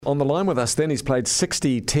On the line with us then, he's played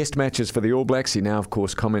 60 test matches for the All Blacks. He now, of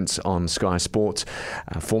course, comments on Sky Sports.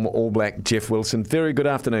 Former All Black Geoff Wilson. Very good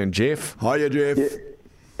afternoon, Geoff. Hiya, Geoff. Yeah.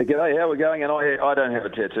 G'day, how are we going? And I don't have a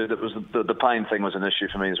tattoo. That was the pain thing was an issue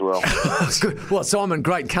for me as well. Good. Well, Simon,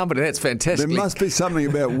 great company. That's fantastic. There must be something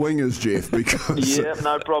about wingers, Geoff, because... Yeah,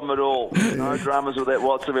 no problem at all. No dramas with that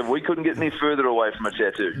whatsoever. We couldn't get any further away from a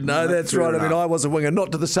tattoo. No, that's right. I mean, I was a winger,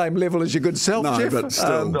 not to the same level as your good self, no, Geoff. But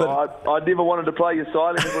still. I never wanted to play your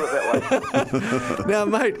side. Let me put it that way. Now,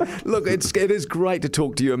 mate, look, it is great to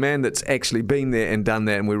talk to you, a man that's actually been there and done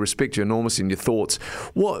that, and we respect you enormously in your thoughts.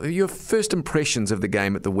 What are your first impressions of the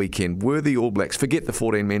game at the weekend? Were the All Blacks, forget the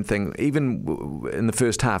 14-men thing, even in the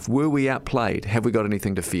first half, were we outplayed? Have we got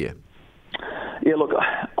anything to fear? Yeah, look,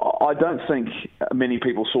 I don't think many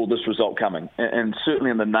people saw this result coming, and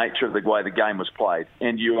certainly in the nature of the way the game was played.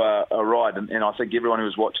 And you are right, and I think everyone who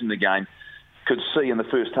was watching the game could see in the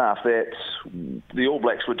first half that the All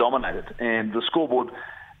Blacks were dominated, and the scoreboard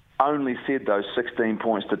only said those 16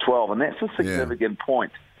 points to 12, and that's a significant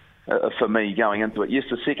point for me going into it. Yes,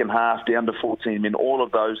 the second half down to 14 men, all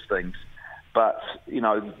of those things. But, you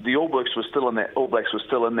know, the All Blacks were still in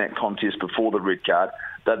that contest before the red card.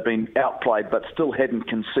 They'd been outplayed but still hadn't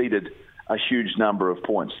conceded a huge number of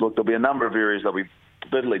points. Look, there'll be a number of areas they'll be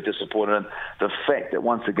bitterly disappointed in. The fact that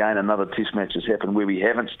once again another test match has happened where we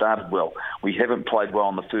haven't started well, we haven't played well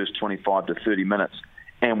in the first 25 to 30 minutes,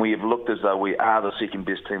 and we have looked as though we are the second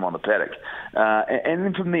best team on the paddock. And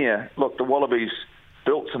then from there, look, the Wallabies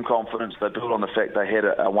built some confidence. They built on the fact they had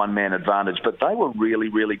a one-man advantage, but they were really,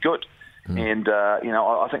 really good. And, you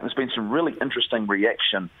know, I think there's been some really interesting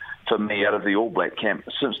reaction for me out of the All Black camp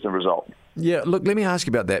since the result. Yeah, look, let me ask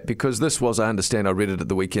you about that, because this was, I understand, I read it at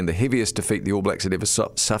the weekend, the heaviest defeat the All Blacks had ever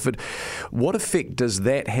suffered. What effect does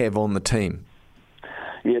that have on the team?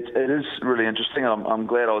 Yeah, it is really interesting. I'm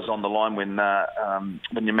glad I was on the line when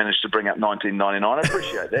you managed to bring up 1999. I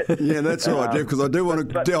appreciate that. Yeah, that's all right, Geoff, because I do want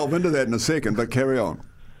to delve into that in a second, but carry on.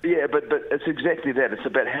 Yeah, but it's exactly that. It's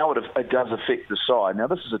about how it does affect the side. Now,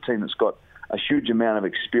 this is a team that's got a huge amount of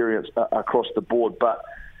experience across the board, but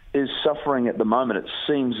is suffering at the moment, it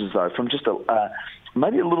seems as though, from just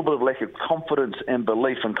maybe a little bit of lack of confidence and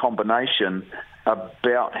belief and combination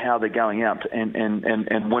about how they're going out and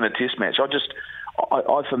win a test match.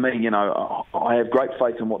 For me, you know, I have great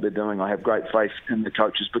faith in what they're doing. I have great faith in the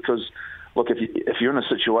coaches because, look, if you're in a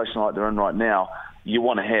situation like they're in right now, you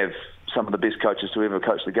want to have some of the best coaches to ever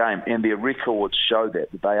coach the game, and their records show that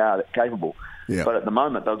they are capable. Yeah. But at the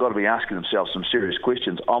moment, they've got to be asking themselves some serious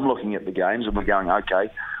questions. I'm looking at the games and we're going,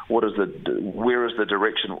 okay, where is the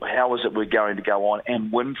direction? How is it we're going to go on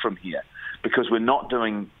and win from here? Because we're not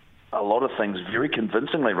doing a lot of things very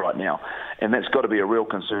convincingly right now, and that's got to be a real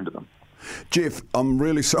concern to them. Geoff, I'm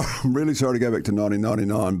really sorry to go back to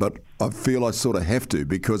 1999, but I feel I sort of have to,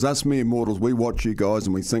 because us mere mortals, we watch you guys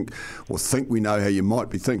and we think we know how you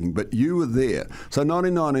might be thinking, but you were there. So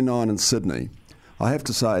 1999 in Sydney, I have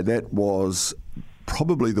to say that was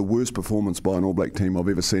probably the worst performance by an All Black team I've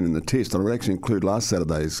ever seen in the test, and I would actually include last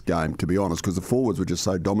Saturday's game, to be honest, because the forwards were just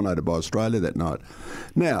so dominated by Australia that night.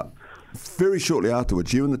 Now, very shortly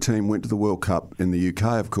afterwards, you and the team went to the World Cup in the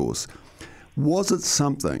UK, of course. Was it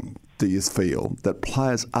something, do you feel, that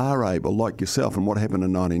players are able, like yourself and what happened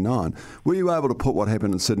in 99, were you able to put what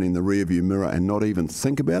happened in Sydney in the rearview mirror and not even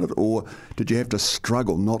think about it, or did you have to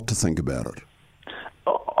struggle not to think about it?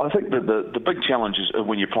 I think that the big challenge is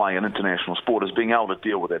when you're playing an international sport is being able to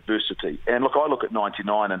deal with adversity. And look, I look at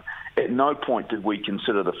 99 and at no point did we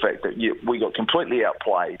consider the fact that we got completely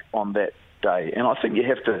outplayed on that day. And I think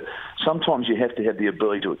sometimes you have to have the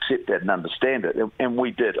ability to accept that and understand it. And we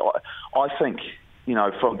did. I think, you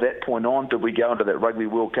know, from that point on, did we go into that Rugby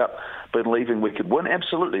World Cup believing we could win?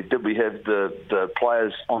 Absolutely. Did we have the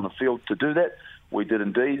players on the field to do that? We did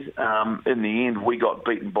indeed. In the end, we got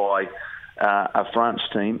beaten by a French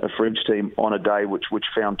team on a day which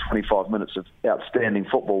found 25 minutes of outstanding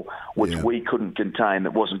football, which we couldn't contain.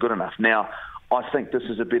 That wasn't good enough. Now, I think this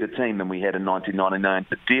is a better team than we had in 1999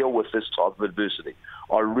 to deal with this type of adversity.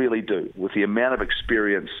 I really do. With the amount of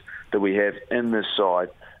experience that we have in this side,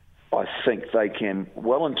 I think they can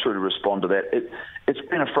well and truly respond to that. It's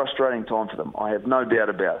been a frustrating time for them. I have no doubt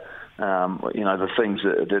about the things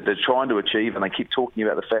that they're trying to achieve, and they keep talking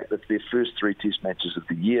about the fact that their first 3 test matches of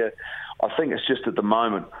the year. I think it's just at the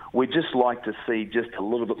moment, we'd just like to see just a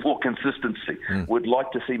little bit more consistency. We'd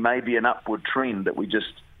like to see maybe an upward trend that we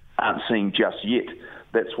just aren't seeing just yet.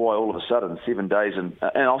 That's why all of a sudden 7 days, and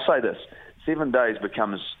I'll say this, 7 days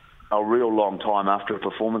becomes a real long time after a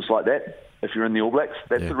performance like that. If you're in the All Blacks,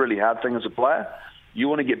 that's a really hard thing as a player. You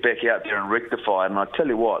want to get back out there and rectify, and I tell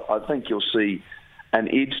you what, I think you'll see an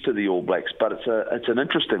edge to the All Blacks, but it's an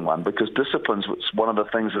interesting one because discipline's one of the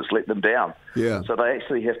things that's let them down. Yeah. So they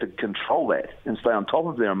actually have to control that and stay on top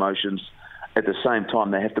of their emotions. At the same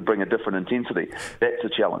time, they have to bring a different intensity. That's a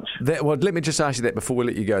challenge. Well, let me just ask you that before we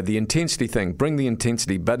let you go. The intensity thing, bring the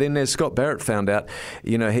intensity. But then as Scott Barrett found out,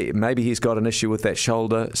 maybe he's got an issue with that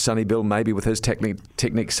shoulder, Sonny Bill, maybe with his technique,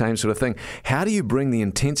 same sort of thing. How do you bring the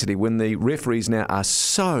intensity when the referees now are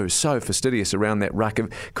so fastidious around that ruck?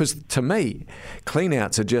 Because to me,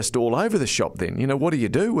 clean-outs are just all over the shop then. What do you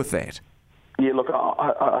do with that? Yeah, look,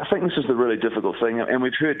 I think this is the really difficult thing. And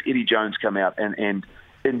we've heard Eddie Jones come out and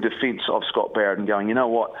in defence of Scott Barrett and going, you know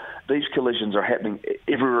what, these collisions are happening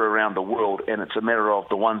everywhere around the world and it's a matter of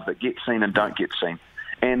the ones that get seen and don't get seen.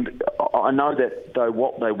 And I know that, though,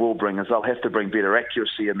 what they will bring is they'll have to bring better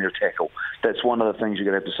accuracy in their tackle. That's one of the things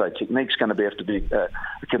you're going to have to say. Technique's going to have to be a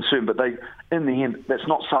concern, but in the end, that's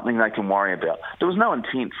not something they can worry about. There was no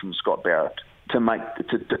intent from Scott Barrett to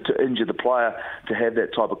injure the player, to have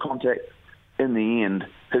that type of contact. In the end,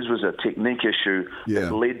 his was a technique issue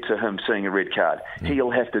that led to him seeing a red card.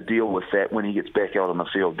 He'll have to deal with that when he gets back out on the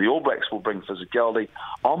field. The All Blacks will bring physicality.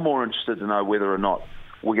 I'm more interested to know whether or not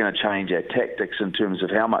we're going to change our tactics in terms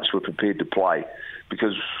of how much we're prepared to play.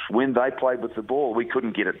 Because when they played with the ball, we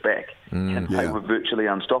couldn't get it back. And they were virtually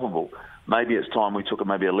unstoppable. Maybe it's time we took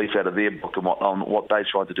maybe a leaf out of their book on what they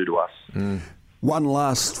tried to do to us. One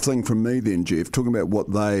last thing from me then, Jeff, talking about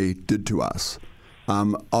what they did to us.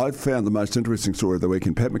 I found the most interesting story of the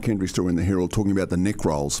weekend, Pat McKendry's story in the Herald, talking about the neck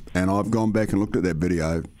rolls. And I've gone back and looked at that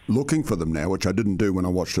video, looking for them now, which I didn't do when I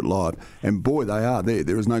watched it live. And boy, they are there.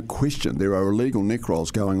 There is no question. There are illegal neck rolls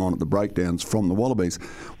going on at the breakdowns from the Wallabies.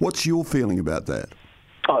 What's your feeling about that?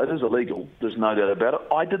 Oh, it is illegal. There's no doubt about it.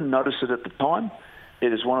 I didn't notice it at the time.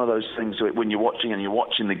 It is one of those things that when you're watching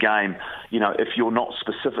the game, if you're not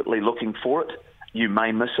specifically looking for it, you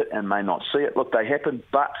may miss it and may not see it. Look, they happen,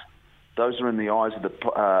 but those are in the eyes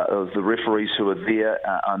of the referees who are there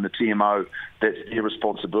on the TMO. That's their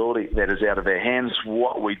responsibility. That is out of our hands.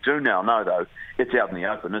 What we do now know, though, it's out in the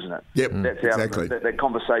open, isn't it? Yep, that's exactly. That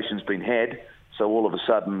conversation's been had. So all of a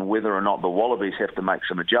sudden, whether or not the Wallabies have to make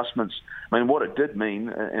some adjustments, I mean, what it did mean,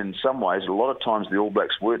 in some ways, a lot of times the All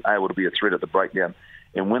Blacks weren't able to be a threat at the breakdown.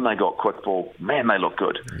 And when they got quick ball, man, they looked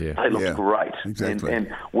good. Yeah. They looked great. Exactly.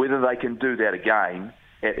 And whether they can do that again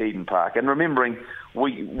at Eden Park. And remembering,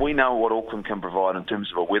 we know what Auckland can provide in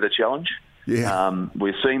terms of a weather challenge. Yeah.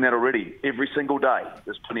 We're seeing that already every single day.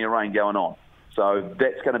 There's plenty of rain going on. So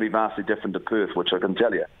that's going to be vastly different to Perth, which I can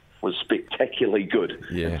tell you was spectacularly good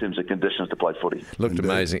in terms of conditions to play footy. Looked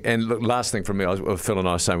amazing. And look, last thing from me, Phil and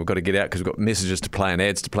I were saying we've got to get out because we've got messages to play and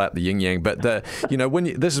ads to play at the yin yang. But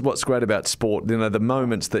this is what's great about sport. The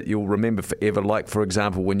moments that you'll remember forever. Like for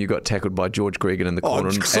example, when you got tackled by George Gregan in the corner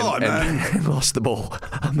and lost the ball.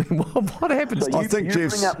 I mean, what happens? So you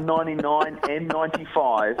bring up 99 and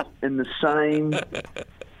 95 in the same.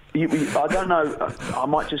 I don't know. I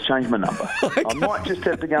might just change my number. I might just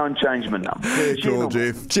have to go and change my number. Yeah, cool,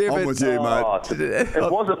 Jeff. I'm with you, mate.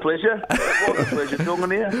 It was a pleasure. Talking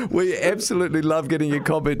to you. We absolutely love getting your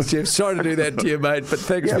comments, Jeff. Sorry to do that to you, mate, but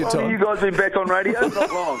thanks for your time. You guys been back on radio?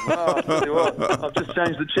 Not long. I'll tell you what. I've just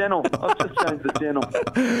changed the channel.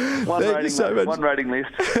 One rating list.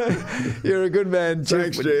 You're a good man, Jeff.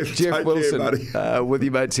 Thanks, Jeff. Jeff Wilson, buddy. with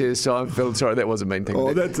you, mates here. So I'm Phil. Sorry, that was a mean thing.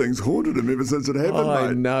 Oh, that thing's haunted him ever since it happened, mate.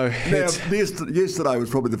 I know. Now, yesterday was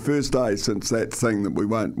probably the first day since that thing that we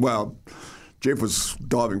won't. Well, Jeff was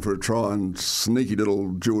diving for a try and sneaky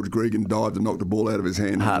little George Gregan dived and knocked the ball out of his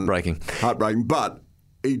hand. Heartbreaking. But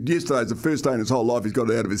yesterday's the first day in his whole life he's got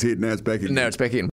it out of his head. Now it's back in.